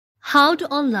How to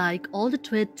unlike all the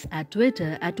tweets at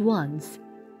Twitter at once.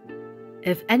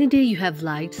 If any day you have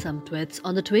liked some tweets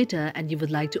on the Twitter and you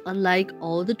would like to unlike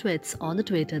all the tweets on the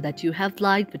Twitter that you have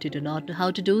liked but you do not know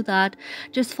how to do that,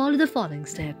 just follow the following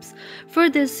steps. For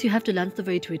this, you have to launch the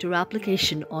very Twitter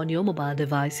application on your mobile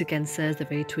device. You can search the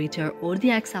very Twitter or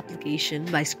the X application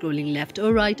by scrolling left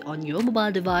or right on your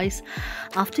mobile device.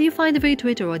 After you find the very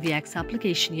Twitter or the X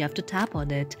application, you have to tap on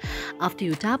it. After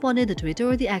you tap on it, the Twitter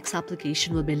or the X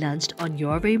application will be launched on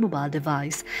your very mobile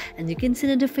device and you can see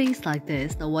an interface like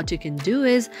this. Now what you can do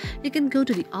is you can go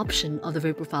to the option of the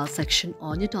very profile section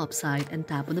on your top side and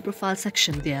tap on the profile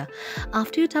section there.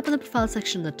 After you tap on the profile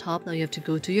section on the top, now you have to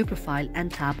go to your profile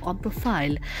and tap on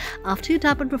profile. After you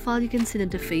tap on profile, you can see an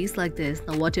interface like this.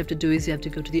 Now what you have to do is you have to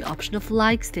go to the option of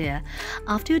likes there.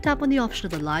 After you tap on the option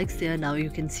of the likes there, now you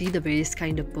can see the various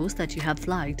kind of posts that you have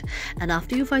liked, and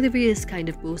after you find the various kind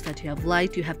of posts that you have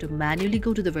liked, you have to manually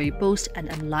go to the very post and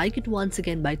unlike it once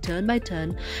again by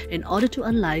turn in order to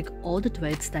unlike all the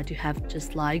tweets that you have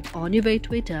just liked on your very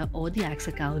Twitter or the X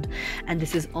account. And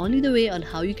this is only the way on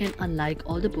how you can unlike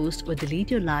all the posts or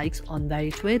delete your likes on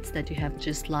very tweets that you have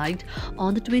just liked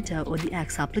on the Twitter or the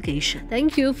X application.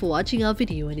 Thank you for watching our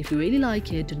video, and if you really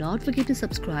like it, do not forget to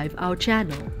subscribe our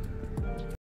channel.